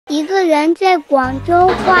一个人在广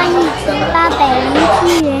州花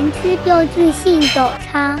1807元吃标志性早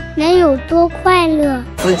茶，能有多快乐？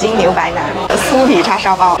紫金牛白腩、酥皮叉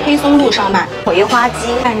烧包、黑松露烧麦、葵花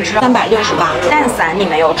鸡半只368，蛋散你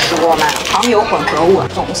没有吃过吗？糖油混合物，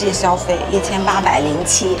总计消费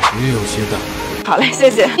1807，也有些大。好嘞，谢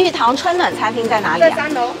谢。玉堂春暖餐厅在哪里啊？在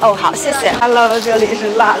3楼。哦，好，谢谢。Hello， 这里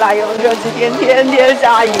是辣辣U，这几天天天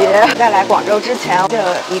下雨。在来广州之前，就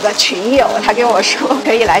一个群友他跟我说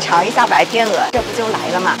可以来尝一下白天鹅，这不就来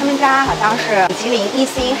了嘛？他们家好像是米其林1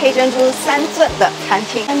星黑珍珠3钻的餐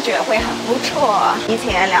厅，感觉会很不错。提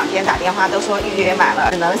前2天打电话都说预约满了，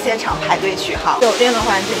只能现场排队取号。酒店的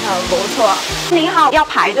环境很不错。您好，要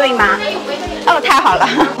排队吗？哦，太好了。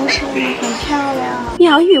不是很漂亮，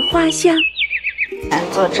鸟语花香。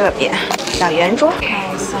坐这边，小圆桌，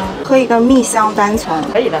喝一个蜜香单丛，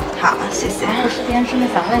可以的。好，谢谢。然后这边顺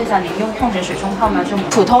便想问一下，您用矿泉水冲泡吗？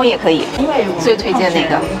普通也可以，因为最推荐那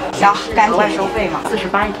个要干额外收费嘛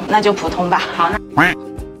，48一桶，那就普通吧。好，那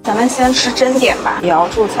咱们先吃蒸点吧，瑶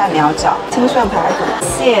柱菜苗饺、清涮排骨、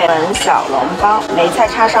蟹粉小笼包、梅菜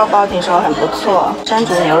叉烧包，听说很不错。山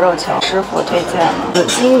竹牛肉球，师傅推荐了。紫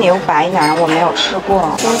金牛白腩我没有吃过。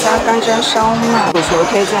鲜虾干蒸烧麦，主厨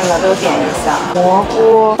推荐的都点一下。蘑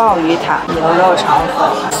菇鲍鱼塔、牛肉肠粉、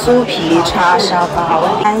酥皮叉烧包、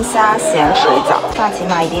干虾咸水饺，大起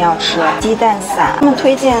码一定要吃。鸡蛋散，他们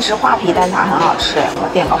推荐是花皮蛋挞，很好吃，我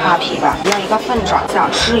点个花皮吧。要一个凤爪，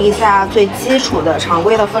想吃一下最基础的常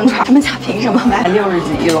规的凤爪，他们家凭什么卖60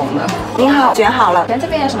几一笼的？您好，卷好了。咱这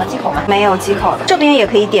边有什么忌口吗？没有忌口的，这边也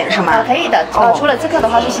可以点是吗？可以的。除了这个的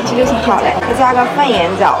话，就星期六、星期天。好嘞，再加个饭眼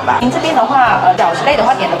饺吧。您这边的话，饺子类的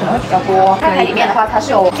话点的可能会比较多。菜牌里面的话，它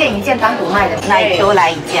是有件一件单独卖的，那也都来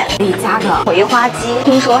一件。可以加个葵花鸡，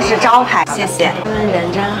听说是招牌，谢谢。他们人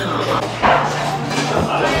真好。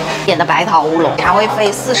点的白桃乌龙，茶位费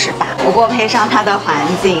48，不过配上它的环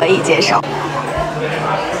境可以接受。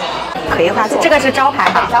葵花鸡，这个是招牌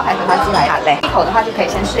吧？招牌葵花鸡来。好嘞，一口的话就可以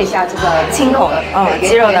先试一下这个清口的，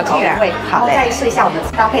鸡肉的口感。好嘞，再试一下我们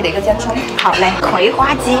搭配的一个煎葱。好嘞，葵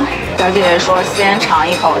花鸡，小姐姐说先尝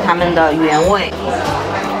一口他们的原味，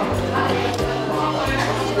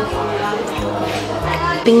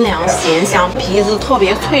冰凉咸香，皮子特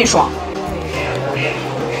别脆爽。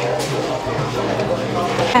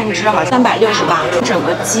半只好像368，整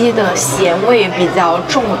个鸡的咸味比较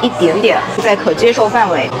重一点点，在可接受范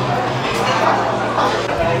围。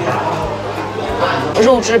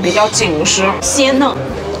肉质比较紧实鲜嫩，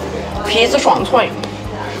皮子爽脆，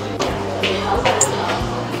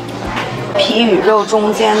皮与肉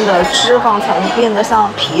中间的脂肪层变得像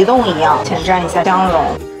皮冻一样，前蘸一下姜蓉。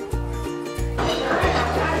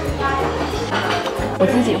我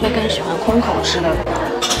自己会更喜欢空口吃的。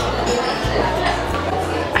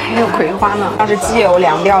还有葵花呢，要是鸡油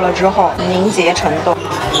凉掉了之后凝结成冻。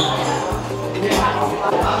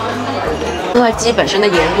因为鸡本身的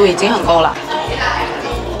盐度已经很够了，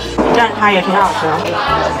蘸它也挺好吃的。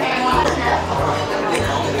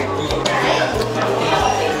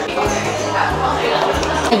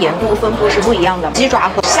盐度分布是不一样的，鸡爪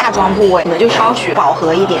和下装部位可能就稍许饱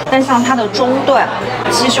和一点，但像它的中段、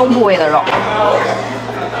鸡胸部位的肉，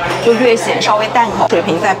就略显稍微淡口，水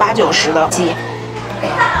平在80、90的鸡。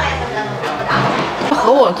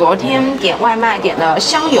和我昨天点外卖点的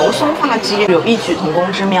香油松化鸡有异曲同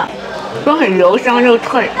工之妙，都很油香又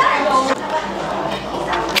脆。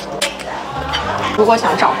如果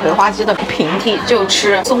想找葵花鸡的平替，就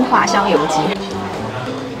吃松化香油鸡。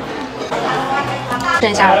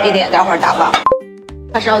剩下一点，待会儿打包。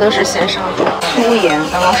叉烧都是先上桌，粗盐，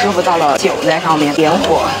刚刚师傅倒了酒在上面，点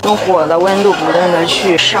火，用火的温度不断的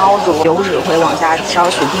去烧煮，油脂会往下烧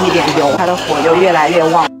取第一点油，它的火就越来越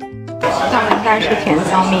旺。他们应该是甜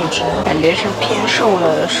香蜜汁，感觉是偏瘦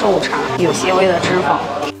的瘦茶，有些微的脂肪。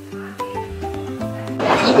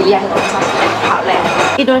1比1还是多少？好嘞，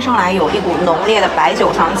一吨上来有一股浓烈的白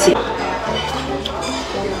酒香气。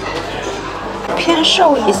偏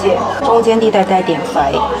瘦一些，中间地带带点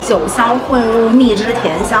肥，酒香混入蜜汁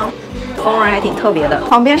甜香，风味还挺特别的。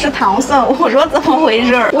旁边是糖蒜，我说怎么回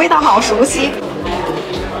事？味道好熟悉。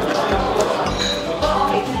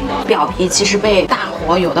表皮其实被大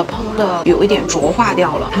火有的烹的有一点浊化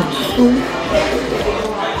掉了，很酥。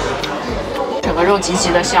整个肉极其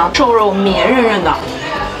的香，瘦肉绵韧韧的。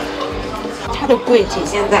它的贵体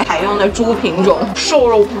现在采用的猪品种，瘦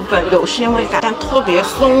肉部分有鲜味感，但特别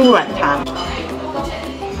松软弹。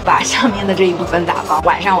把上面的这一部分打包，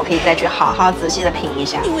晚上我可以再去好好仔细的品一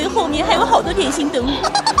下，因为后面还有好多点心等我。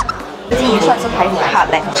这一算是排骨，好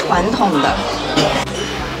嘞，传统的，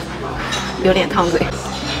有点烫嘴，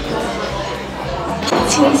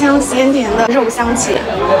清香鲜甜的肉香气，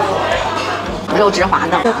肉质滑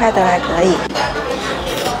嫩，这块的还可以。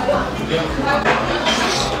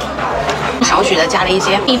少许的加了一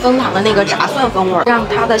些避风塘的那个炸蒜风味，让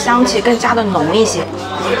它的香气更加的浓一些。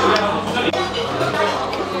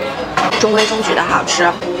中规中矩的好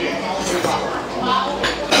吃。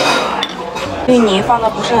芋泥放的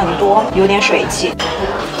不是很多，有点水汽，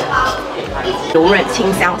柔润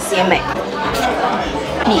清香鲜美。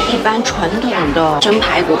比一般传统的蒸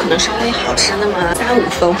排骨可能稍微好吃那么3、5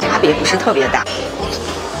分，差别不是特别大。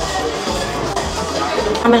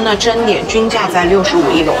他们的蒸点均价在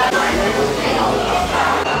65一笼，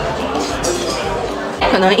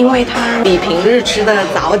可能因为它比平日吃的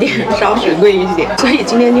早点稍许贵一些，所以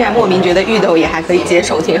今天竟然莫名觉得芋头也还可以接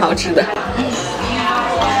受，挺好吃的。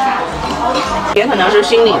也可能是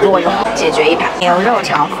心理作用，解决一盘牛肉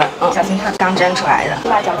肠粉，小心它刚蒸出来的，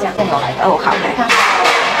辣椒酱更有来的。哦，好嘞。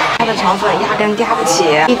它的肠粉压根夹不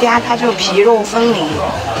起，一夹它就皮肉分离，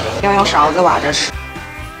要用勺子挖着吃。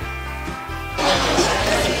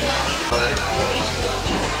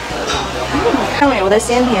上游的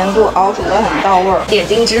鲜甜度熬煮得很到位，点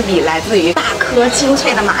睛之笔来自于大颗清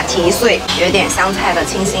脆的马蹄碎，有点香菜的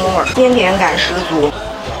清新味，鲜甜感十足。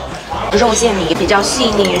肉馅里比较细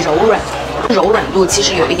腻柔软。柔软度其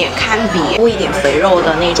实有一点堪比多一点肥肉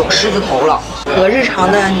的那种狮子头了，和日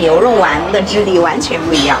常的牛肉丸的质地完全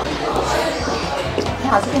不一样。你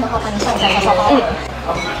好，这边的话帮您上一下叉烧包。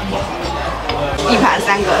一盘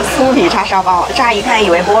3个酥皮叉烧包，乍一看以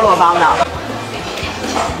为菠萝包呢。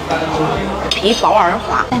皮薄而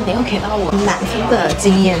滑，但没有给到我满分的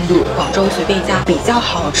惊艳度。广州随便一家比较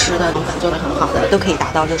好吃的肠粉做得很好的，都可以达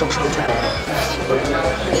到这种水准。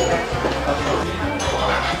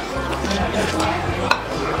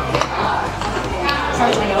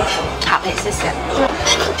好嘞，谢谢。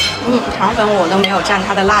肠粉我都没有蘸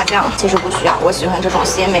它的辣酱，其实不需要，我喜欢这种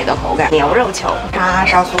鲜美的口感。牛肉球叉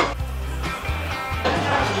烧酥，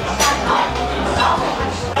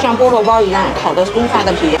像菠萝包一样烤的酥化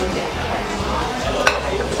的皮，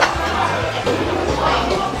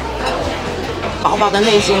薄薄的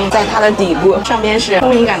内心在它的底部，上边是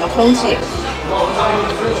充盈感的空气，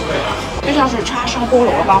就像是叉烧菠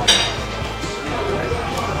萝包。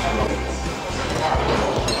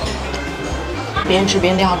边吃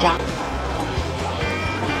边掉渣。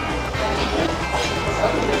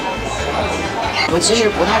我其实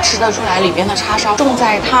不太吃得出来里边的叉烧，重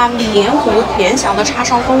在它黏糊甜小的叉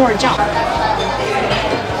烧风味酱。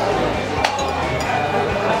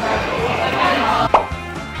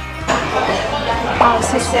好，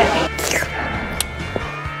谢谢。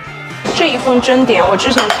这一份蒸点我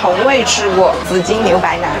之前从未吃过，紫金牛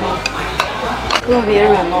白腩，特别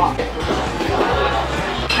软糯。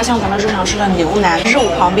它像咱们日常吃的牛腩，肉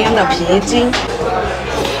旁边的皮筋，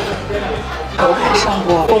口感胜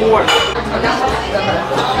过风味儿。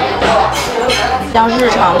像日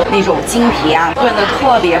常那种筋皮啊，炖的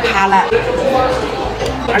特别趴烂，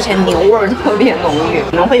而且牛味儿特别浓郁。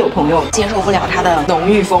可能会有朋友接受不了它的浓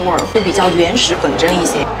郁风味儿，会比较原始本真一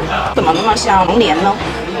些。怎么那么像黄连呢？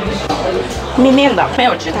面面的，没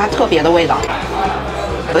有其他特别的味道，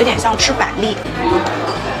有一点像吃板栗。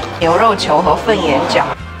牛肉球和凤眼饺。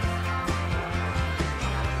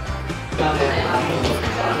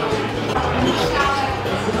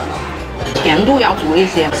甜度要足一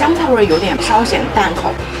些，香菜味有点稍显淡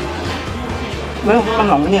口，没有那么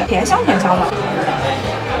浓烈，甜香甜香的。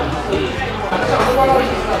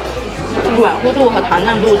软乎度和弹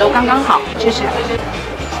嫩度都刚刚好，谢谢。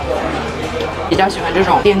比较喜欢这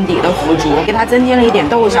种垫底的腐竹，给它增添了一点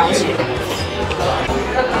豆香气，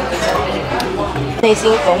内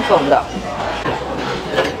心粉粉的。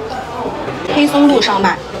黑松露上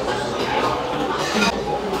麦。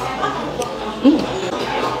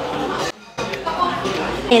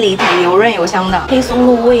面里挺油润油香的，黑松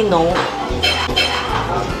露味浓，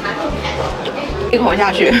一口下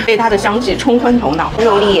去被它的香气冲昏头脑，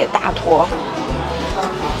肉粒也大坨，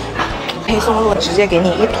黑松露直接给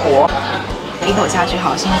你一坨，一口下去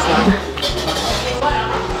好幸福。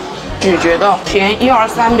咀嚼的前1、2、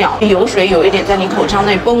3秒，油水有一点在你口腔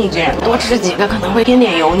内迸溅，多吃几个可能会偏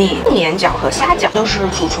点油腻。凤眼饺和虾饺都是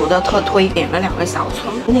主厨的特推，点了2个小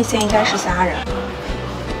葱，内馅应该是虾仁。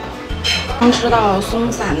刚吃到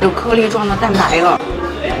松散有颗粒状的蛋白了，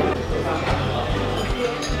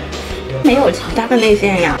没有其他的内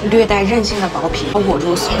馅呀，略带韧性的薄皮包裹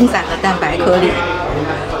住松散的蛋白颗粒，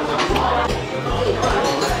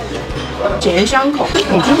咸香口。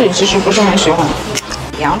我自己其实不是很喜欢。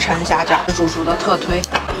阳澄虾饺是主厨的特推，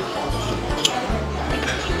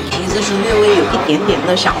皮子是略微有一点点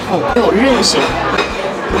的小厚，又有韧性。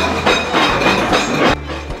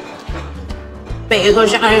贝壳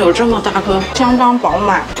竟然有这么大颗，相当饱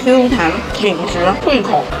满、Q 弹、紧实、脆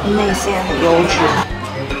口，内馅很优质。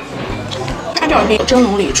虾饺皮蒸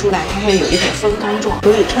笼里出来，它会有一点风干状，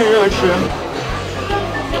所以趁热吃。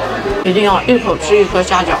一定要一口吃一颗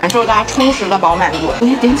虾饺，感受它充实的饱满度。今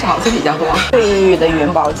天点饺子比较多，翠玉的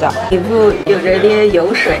元宝饺，底部有着点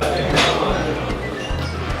油水。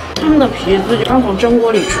它们的皮子刚从蒸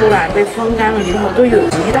锅里出来，被风干了之后，都有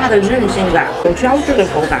极大的韧性感，有胶质的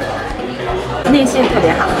口感，内馅特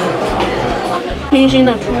别好。清新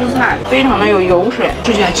的蔬菜，非常的有油水，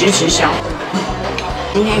吃起来极其香。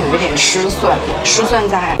今天有一点失算，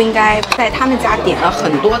应该在他们家点了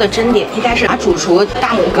很多的蒸点，应该是把主厨大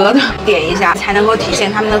拇哥的点一下，才能够体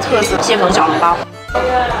现他们的特色。蟹粉小笼包，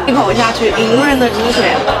一口下去，莹润的汁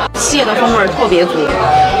水，蟹的风味特别足。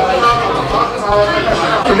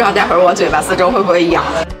不知道待会儿我嘴巴四周会不会痒。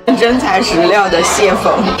真材实料的蟹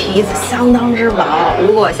粉，皮子相当之薄，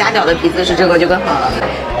如果虾饺的皮子是这个就更好了。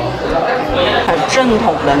很正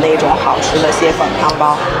统的那种好吃的蟹粉汤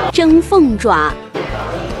包，蒸凤爪。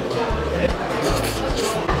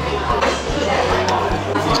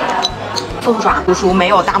凤爪主厨没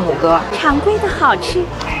有大拇哥，常规的好吃，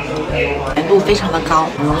甜度非常的高，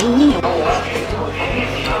容易腻。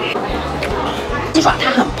鸡爪它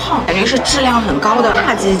很胖，感觉是质量很高的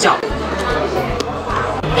大鸡脚。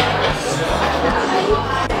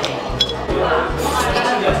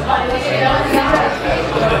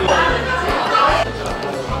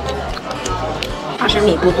花生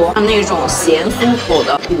米不多，那种咸酥口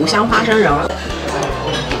的五香花生仁。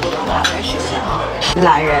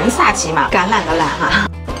懒人萨琪玛，橄榄的榄哈，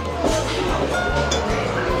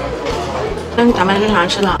跟咱们经常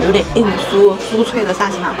吃的有点硬酥脆的萨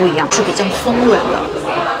琪玛不一样，是比较松软的，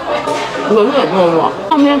软软糯糯，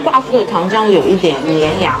上面挂附的糖浆有一点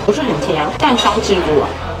粘牙，不是很甜，但香气足。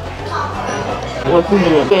我自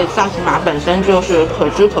己对萨琪玛本身就是可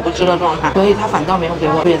吃可不吃的状态，所以它反倒没有给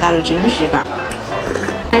我特别大的惊喜感。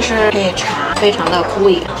但是这茶非常的枯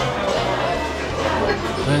饮，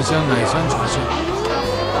很像奶香茶色。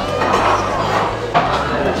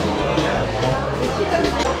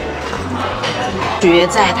绝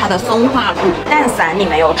在它的松化度。蛋散你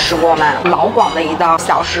没有吃过吗？老广的一道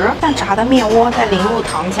小食，蛋炸的面窝再淋入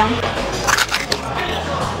糖浆，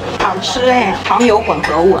好吃哎！糖油混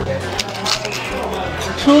合物，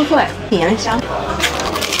酥脆甜香，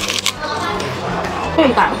脆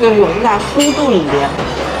感是融在酥肚里边。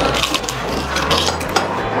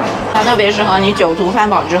它特别适合你酒足饭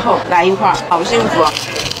饱之后来一块，好幸福。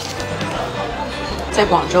在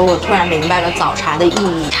广州，我突然明白了早茶的意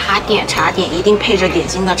义。茶点一定配着点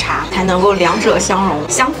心的茶，才能够两者相融，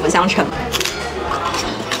相辅相成。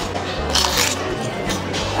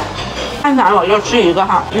蛋散我就吃一个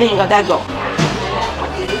哈，另一个带走。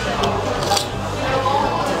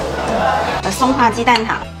松化鸡蛋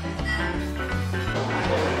挞，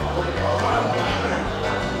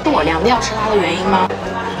是我凉掉吃它的原因吗？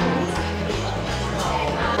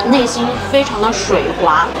内心非常的水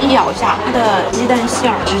滑，一咬下它的鸡蛋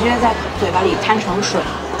馅儿直接在嘴巴里摊成水。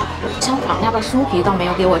相反，它的酥皮倒没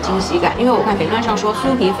有给我惊喜感，因为我看评论上说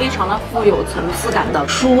酥皮非常的富有层次感的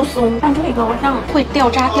疏松，但这个让会掉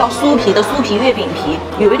渣掉酥皮的酥皮月饼皮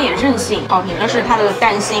有一点韧性。好评的是它的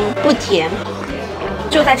蛋心不甜。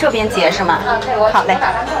就在这边结是吗？好嘞。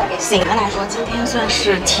醒了来说，今天算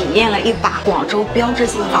是体验了一把广州标志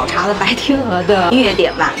性早茶的白天鹅的粤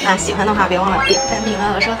点吧。那喜欢的话，别忘了点赞、评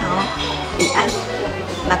论和收藏哦。午安，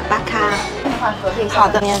马克巴卡。好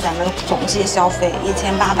的，今天咱们总计消费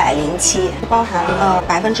1807，包含了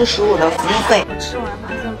15%的服务费。吃完发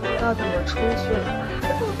现不知道怎么出去了。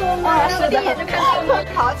啊，是的，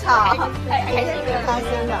好巧，还是个开心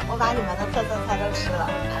的。我把你们的特色菜都吃了，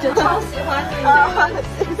就超喜欢你啊！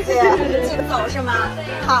谢谢，记得走是吗？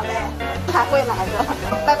好嘞，还会来的，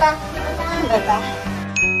拜拜，拜拜。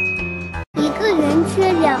一个人吃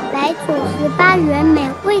298元，美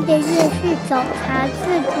味的粤式早茶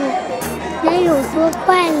自助，能有多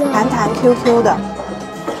快乐？弹弹 QQ 的，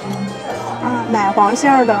奶黄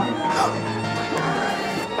馅儿的。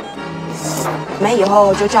你们以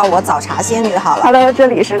后就叫我早茶仙女好了。Hello， 这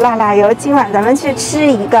里是辣辣油，今晚咱们去吃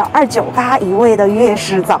一个298一位的粤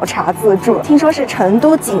式早茶自助，听说是成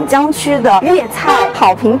都锦江区的粤菜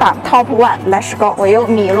好评榜 Top 1。Let's go！ 我又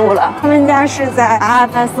迷路了，他们家是在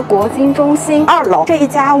RFS 国金中心2楼。这一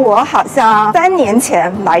家我好像3年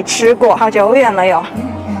前来吃过，好久远了哟。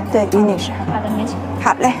对，于女士。好的，没请。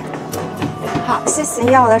好嘞。好，谢谢。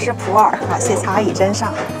要的是普洱，好，谢茶已斟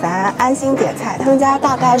上，咱安心点菜。他们家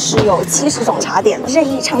大概是有70种茶点，任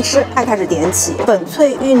意畅吃。他开始点起：粉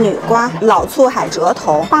脆玉女瓜、老醋海蜇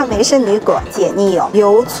头、话梅圣女果、解腻油、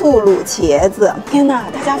油醋卤茄子。天哪，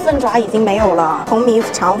他家凤爪已经没有了。红米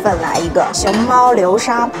肠粉来一个，熊猫流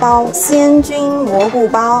沙包、鲜菌蘑菇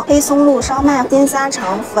包、黑松露烧麦、鲜虾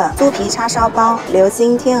肠粉、酥皮叉烧包、流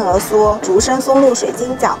心天鹅酥、竹升松露水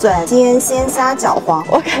晶饺、笋煎鲜虾饺黄。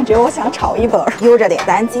我感觉我想炒一本，悠着点。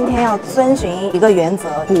咱今天要遵循一个原则，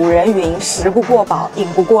古人云：食不过饱，饮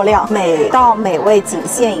不过量。每道美味仅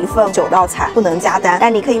限一份9道菜，不能加单，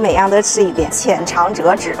但你可以每样都吃一遍，浅尝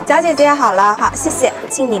辄止。娇姐姐好了，好，谢谢，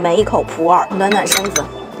敬你们一口普洱，暖暖身子。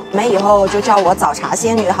你们以后就叫我早茶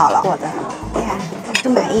仙女好了。我的厉害，是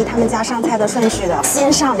满意他们家上菜的顺序的，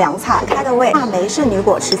先上凉菜，开个胃，话梅圣女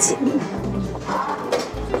果吃起。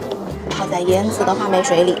泡在腌制的话梅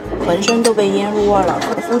水里，浑身都被腌入味了，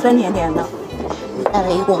酸酸甜甜的，带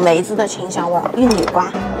了一股梅子的清香味。玉女瓜，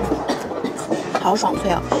好爽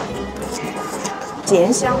脆啊，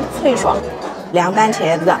咸香脆爽。凉拌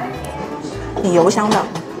茄子，挺油香的，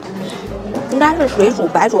应该是水煮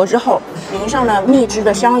白灼之后淋上了秘制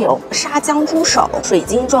的香油。沙姜猪手，水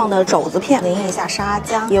晶状的肘子片，淋一下沙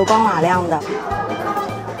姜，油光瓦亮的，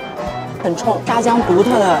很冲。沙姜独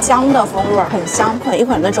特的姜的风味，很香，捆一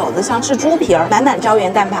捆的肘子像是猪皮儿，满满胶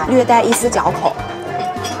原蛋白，略带一丝嚼口。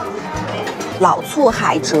老醋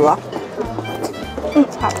海蜇，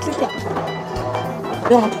好吃点，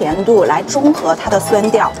用甜度来中和它的酸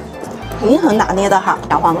调，平衡拿捏的好。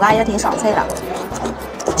小黄瓜也挺爽脆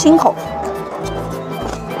的，清口，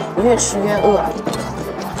越吃越饿。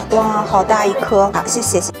哇，好大一颗，好，谢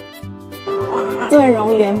谢。炖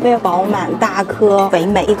蓉原贝饱满大颗，肥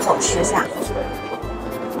美，一口吃下。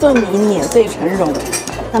炖米碾碎成蓉，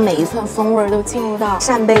那每一寸风味都进入到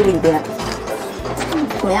扇贝里边。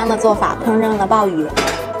同样的做法，烹饪了鲍鱼、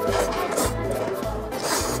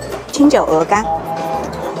清酒鹅肝，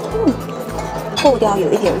后调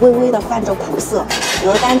有一点微微的泛着苦涩，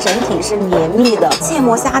鹅肝整体是绵密的芥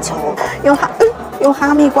末虾球，用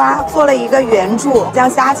哈密瓜做了一个圆柱，将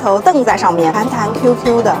虾球蹬在上面，弹弹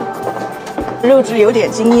QQ 的，肉质有点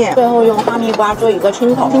惊艳。最后用哈密瓜做一个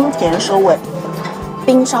清口，清甜收尾。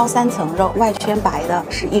冰烧3层肉，外圈白的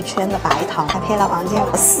是1圈的白糖，还配了黄芥末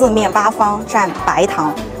，4面8方蘸白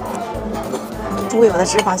糖。猪油的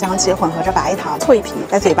脂肪香气混合着白糖，脆皮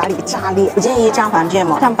在嘴巴里炸裂。不建议蘸黄芥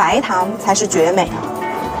末，蘸白糖才是绝美。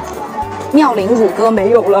妙龄乳鸽没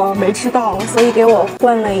有了，没吃到，所以给我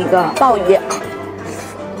换了一个鲍鱼。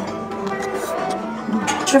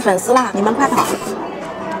吃粉丝啦，你们快跑！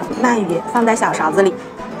鳗鱼放在小勺子里。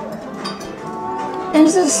跟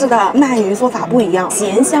日式的鳗鱼做法不一样，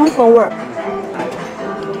咸香风味，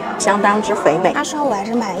相当之肥美。叉烧我还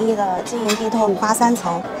是满意的，晶莹剔透，五花3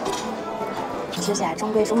层，吃起来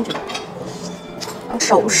中规中矩。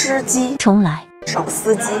手撕鸡，重来。手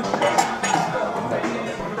撕鸡，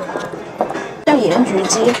叫盐焗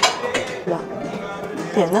鸡，哇，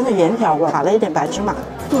简单的盐条味，打了一点白芝麻，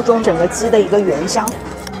注重整个鸡的一个原香。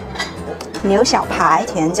牛小排，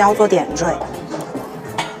甜椒做点缀，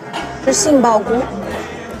是杏鲍菇。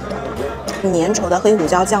粘稠的黑胡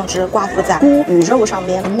椒酱汁挂附在菇与肉上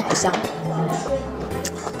边，很奶香，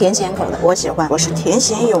甜咸口的我喜欢，我是甜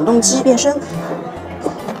咸永动机变身。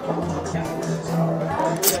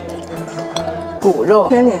骨肉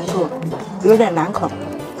偏连住，有点难啃，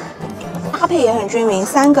搭配也很均匀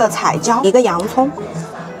，3个彩椒，1个洋葱。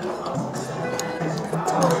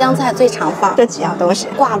湘菜最常放这几样东西，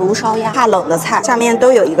挂炉烧鸭，怕冷的菜下面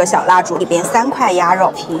都有一个小蜡烛，里边3块鸭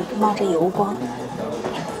肉，皮冒着油光。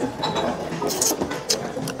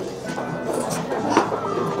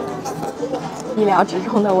意料之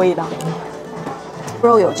中的味道，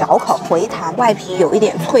肉有嚼口，回弹，外皮有一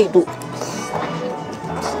点脆度，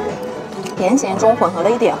甜咸中混合了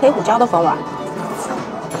一点黑胡椒的风味。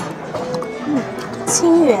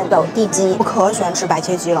清远斗地鸡，我可喜欢吃白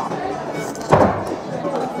切鸡了。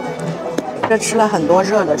这吃了很多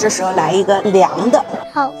热的，这时候来一个凉的，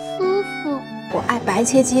好舒服。我爱白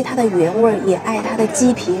切鸡，它的原味，也爱它的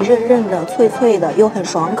鸡皮韧韧的、脆脆的，又很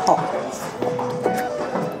爽口。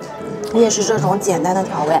越是这种简单的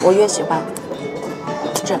调味，我越喜欢。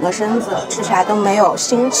整个身子吃起来都没有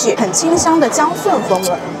腥气，很清香的姜蒜风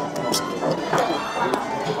味，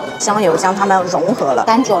香油将它们融合了，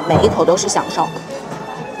单种每一口都是享受，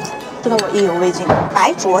吃得我意犹未尽。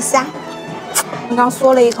白灼虾，刚刚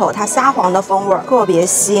嗦了一口，它虾黄的风味特别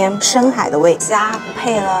鲜，深海的味，虾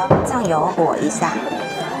配了酱油裹一下。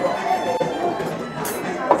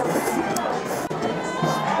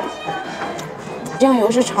酱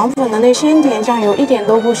油是肠粉的那鲜甜酱油，一点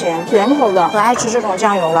都不咸，甜口的，可爱吃这种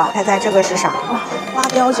酱油了。猜猜这个是啥？哇，花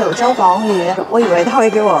雕酒蒸黄鱼，我以为他会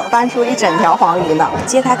给我搬出一整条黄鱼呢。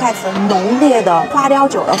揭开盖子，浓烈的花雕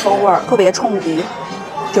酒的风味特别冲鼻。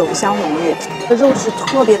酒香浓郁，这肉质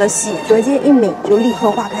特别的细，舌尖一抿就立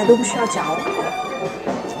刻化开，都不需要嚼。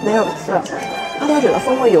没有刺，花雕酒的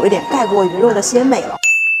风味有一点盖过鱼肉的鲜美了。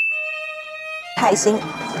菜心，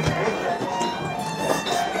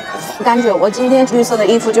感觉我今天绿色的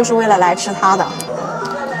衣服就是为了来吃它的，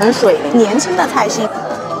很水灵，年轻的菜心，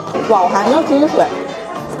饱含了汁水。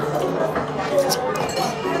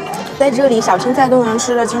在这里，小青菜都能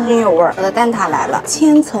吃得津津有味。我的蛋挞来了，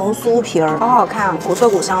千层酥皮儿，好好看，古色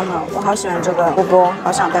古香的，我好喜欢这个波波，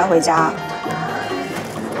好想带回家。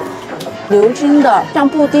流心的像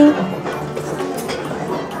布丁，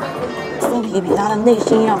酥皮比它的内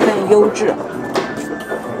心要更优质，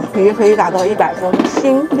皮可以达到100分，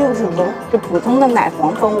心60分，就普通的奶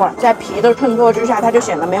黄风味，在皮的衬托之下，它就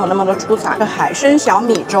显得没有那么的出彩。这海参小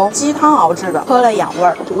米粥，鸡汤熬制的，喝了养胃。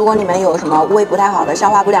如果你们有什么胃不太好的、消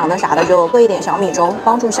化不良的啥的，就喝一点小米粥，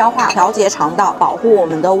帮助消化、调节肠道，保护我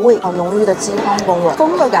们的胃。好浓郁的鸡汤风味，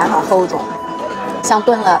风味感很厚重，像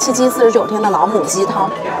炖了7七49天的老母鸡汤。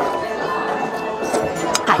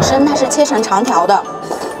海参它是切成长条的，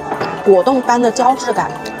果冻般的胶质感。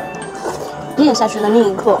咽下去的那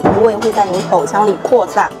一刻，余味会在你口腔里扩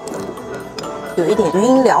散，有一点余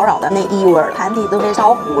音缭绕的那异味，盘底都被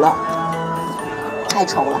烧糊了，太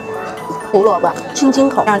稠了。胡萝卜清清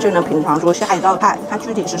口，这样就能品尝出下一道菜它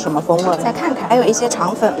具体是什么风味。再看看，还有一些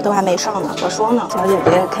肠粉都还没上呢。我说呢，小姐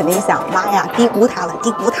姐肯定想，妈呀，低估它了，低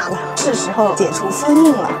估它了，是时候解除封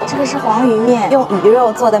印了。这个是黄鱼面，用鱼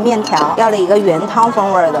肉做的面条，要了一个原汤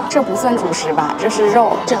风味的，这不算主食吧？这是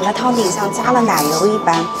肉，整个汤底像加了奶油一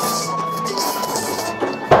般。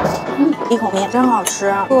一口面真好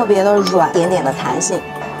吃，特别的软，点点的弹性，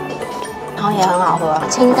汤也很好喝，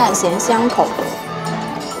清淡咸香口。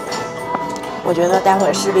我觉得待会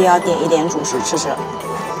儿势必要点一点主食吃吃，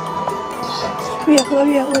越喝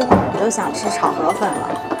越饿，我都想吃炒河粉了。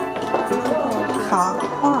好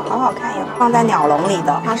哇，好好看呀！放在鸟笼里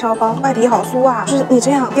的叉烧包，外皮好酥啊，就是你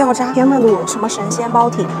这样掉渣，天呐卤什么神仙包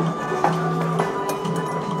体，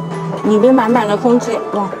里面满满的空气，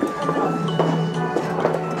哇！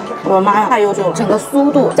我的妈呀，太优秀了！整个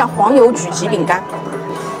酥度像黄油曲奇饼干，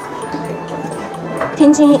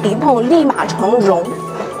轻轻一碰立马成蓉。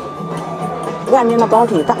外面的包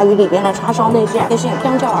体大于里边的叉烧内馅，内馅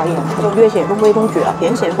相较而言就略显中规中矩了，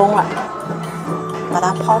甜咸丰软。把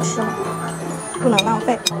它抛吃，不能浪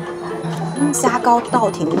费。虾膏倒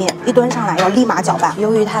挺面，一端上来要立马搅拌，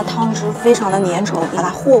由于它汤汁非常的粘稠，把它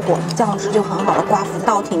和和，酱汁就很好的挂附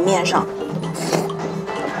倒挺面上。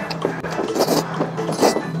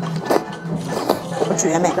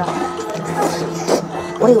绝美的，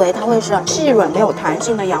我以为它会是细软没有弹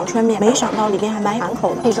性的阳春面，没想到里面还蛮弹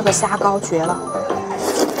口的，配这个虾膏绝了，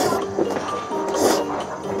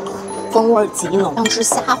风味极浓，像吃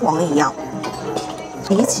虾黄一样，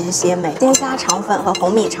极其鲜美。鲜虾肠粉和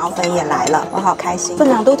红米肠粉也来了，我好开心，分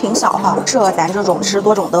量都挺小哈，适合咱这种吃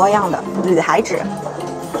多种多样的女孩子。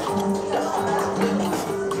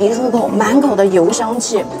一入口，满口的油香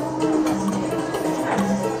气。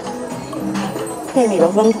配米的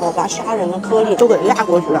分头把虾仁的颗粒都给压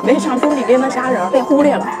过去了，没想出里边的虾仁被忽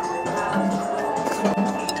略了。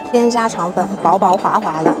鲜虾肠粉薄薄滑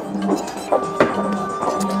滑的，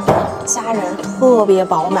虾仁特别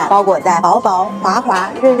饱满，包裹在薄薄滑滑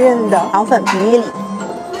润润的肠粉皮里。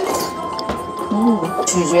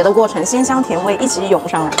咀嚼的过程，鲜香甜味一起涌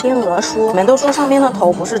上来。天鹅酥，你们都说上面的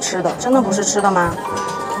头不是吃的，真的不是吃的吗？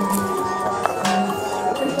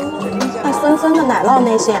那森森的奶酪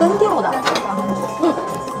内馅，根掉的。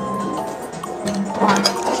哇，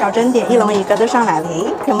小蒸点一笼一个都上来了，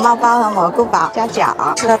熊猫包和蘑菇包加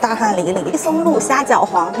饺，吃的大汗淋漓。黑松露虾饺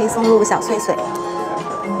黄，黑松露小碎碎。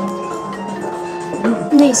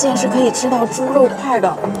内馅是可以吃到猪肉块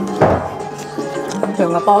的，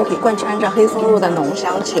整个包体贯穿着黑松露的浓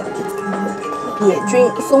香气。野菌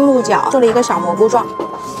松露饺做了一个小蘑菇状，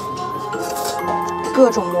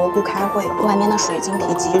各种蘑菇开会，外面的水晶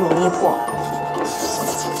皮极容易破。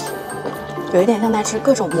有一点像在吃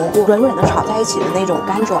各种蘑菇软软的炒在一起的那种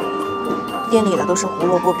干状，店里的都是胡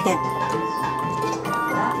萝卜片。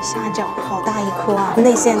虾饺好大一颗啊，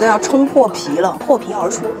内馅都要冲破皮了，破皮而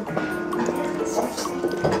出，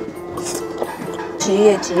皮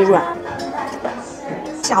也极软。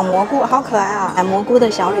小蘑菇好可爱啊，买蘑菇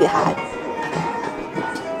的小女孩。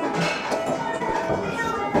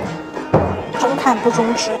中看不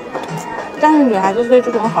中吃，但是女孩子对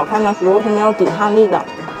这种好看的食物是没有抵抗力的。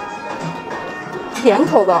甜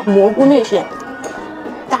口的蘑菇内馅，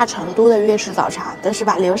大成都的粤式早茶都是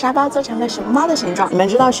把流沙包做成了熊猫的形状。你们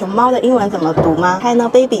知道熊猫的英文怎么读吗 ？Hello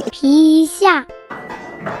baby。皮一下。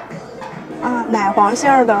啊，奶黄馅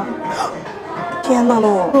儿的。天呐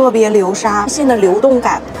喽，特别流沙，馅的流动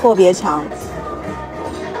感特别强。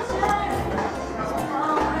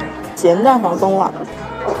咸蛋黄松了。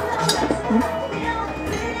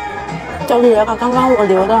就是刚刚我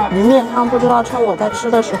留的鱼面汤，不知道趁我在吃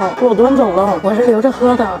的时候给我端走了，我是留着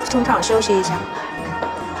喝的。中场休息一下。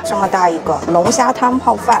这么大一个龙虾汤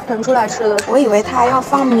泡饭盛出来吃的，我以为他要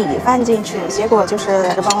放米饭进去，结果就是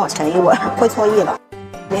帮我盛一碗，会错意了。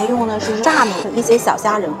里面用的是炸米一些小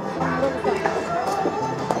虾仁，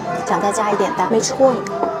想再加一点蛋，没吃过呢。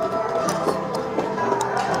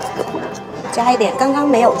加一点刚刚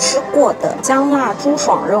没有吃过的姜辣猪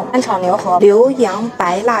爽肉、干炒牛河、浏阳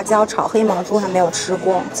白辣椒炒黑毛猪还没有吃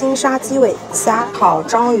过，金沙鸡尾虾、烤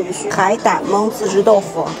章鱼须、海胆焖自制豆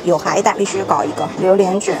腐，有海胆必须搞一个，榴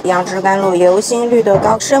莲卷、杨枝甘露、流心绿豆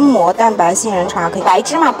糕、生磨蛋白杏仁茶，可以白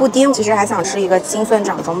芝麻布丁。其实还想吃一个金蒜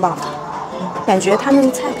掌中宝，感觉他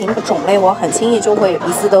们菜品的种类我很轻易就会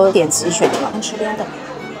一次都点齐全了。先吃边的，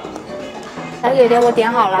来姐姐，我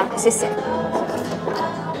点好了，谢谢。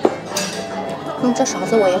这勺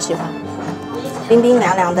子我也喜欢，冰冰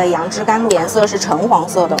凉凉的杨枝甘露，颜色是橙黄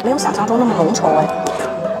色的，没有想象中那么浓稠哎。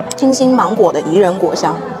清新芒果的宜人果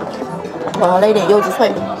香，我要了一点柚子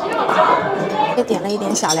脆，又点了一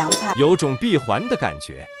点小凉菜，有种闭环的感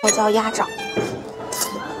觉。花椒鸭掌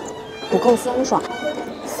不够酸爽，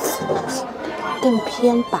更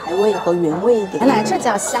偏白味和原味一点。原来这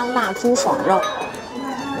叫香辣猪爽肉。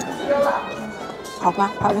好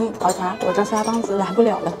吧，好硬好柴，我这腮帮子来不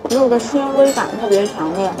了了。肉的纤维感特别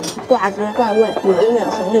强烈，挂汁怪味，有一点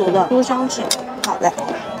纯油的猪香气。好嘞。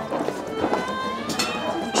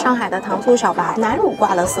上海的糖醋小白，奶乳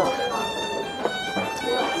挂了色，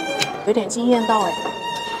有点惊艳到哎。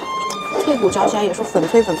脆骨嚼起来也是粉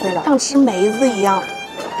脆粉脆的，像吃梅子一样。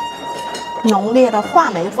浓烈的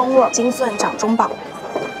话梅风味，金蒜掌中宝，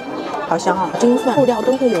好香啊！金蒜后调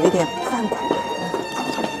都会有一点饭苦。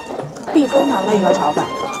避风塘的一个炒法，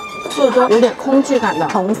色中有点空气感的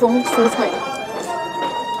蓬松酥脆。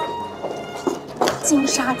金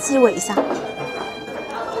沙鸡尾虾，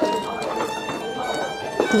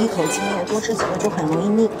第一口经验，多吃几个就很容易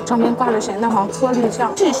腻。上面挂着咸蛋黄颗粒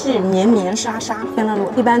酱，细细绵绵沙沙。天呐，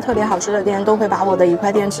一般特别好吃的店都会把我的一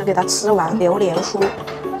块电池给它吃完。榴莲酥，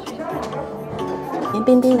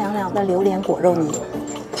冰冰凉凉的榴莲果肉泥，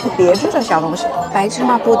别致的小东西。白芝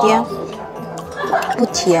麻布丁。不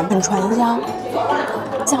甜，很传香，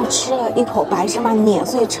像吃了一口白芝麻碾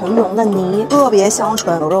碎成蓉的泥，特别香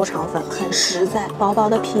醇。牛肉肠粉很实在，薄薄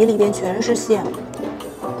的皮里边全是馅。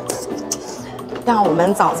像我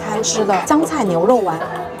们早餐吃的香菜牛肉丸，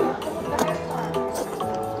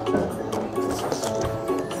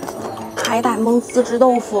海胆焖自制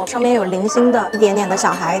豆腐，上面有零星的一点点的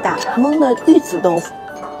小海胆，焖的玉子豆腐，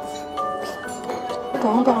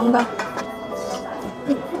广广的。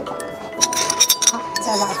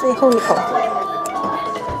再来最后一口，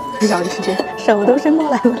小姐姐手都伸过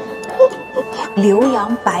来了。浏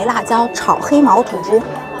阳白辣椒炒黑毛土猪，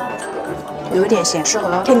有点咸，适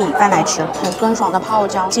合配米饭来吃。很酸爽的泡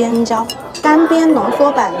椒、尖椒，干煸浓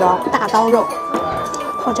缩版的大刀肉。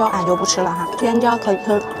泡椒俺就不吃了哈，尖椒可以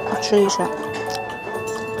吃一吃。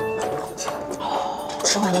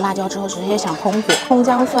吃完了辣椒之后，直接想烹火。葱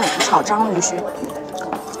姜蒜炒章鱼须，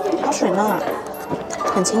好水嫩啊，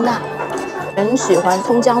很清淡。很喜欢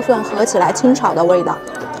葱姜蒜合起来清炒的味道，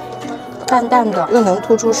淡淡的又能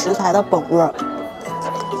突出食材的本味儿。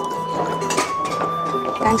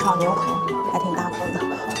干炒牛河还挺大份的，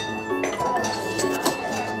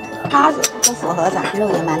叉子不符合咱，肉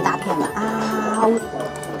也蛮大片的啊。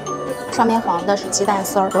上面黄的是鸡蛋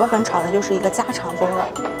丝儿，河粉炒的就是一个家常风味，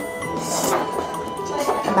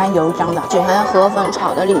蛮油香的。喜欢河粉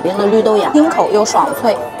炒的里边的绿豆芽，清口又爽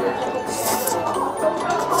脆。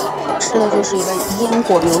吃的就是一个烟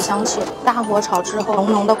火油香气，大火炒之后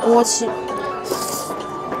浓浓的锅气，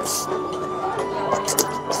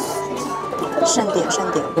慎点慎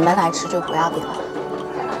点，你们来吃就不要点了。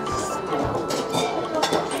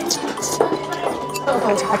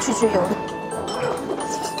口茶去油，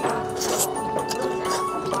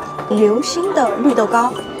流心的绿豆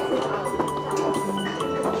糕，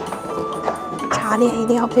茶点一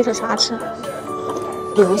定要配着茶吃。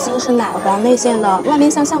流心是奶黄内馅的，外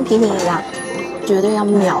面像橡皮泥一样，绝对要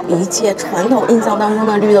秒一切传统印象当中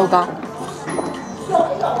的绿豆糕。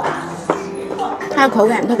它的口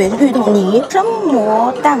感特别是绿豆泥，生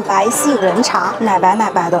磨蛋白杏仁茶，奶白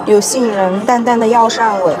奶白的，有杏仁淡淡的药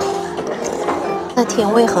膳味，那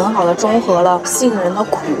甜味很好的中和了杏仁的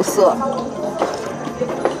苦涩。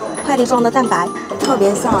块粒状的蛋白，特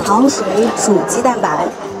别像糖水煮鸡蛋白。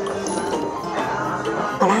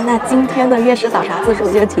好啦，那今天的粤式早茶自助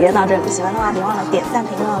就体验到这里，喜欢的话别忘了点赞、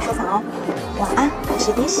评论、收藏哦。晚安，我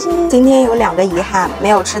是迪西。今天有2个遗憾，没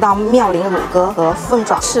有吃到妙龄乳鸽和凤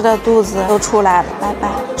爪，吃的肚子都出来了，拜拜。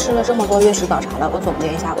吃了这么多粤式早茶了，我总结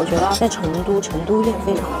一下，我觉得在成都宴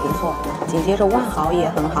非常的不错，紧接着万豪也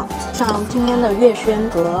很好，像今天的粤轩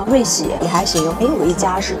和瑞喜也还行，还有一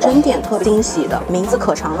家是真点特别惊喜的，名字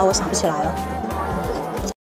可长了，我想不起来了。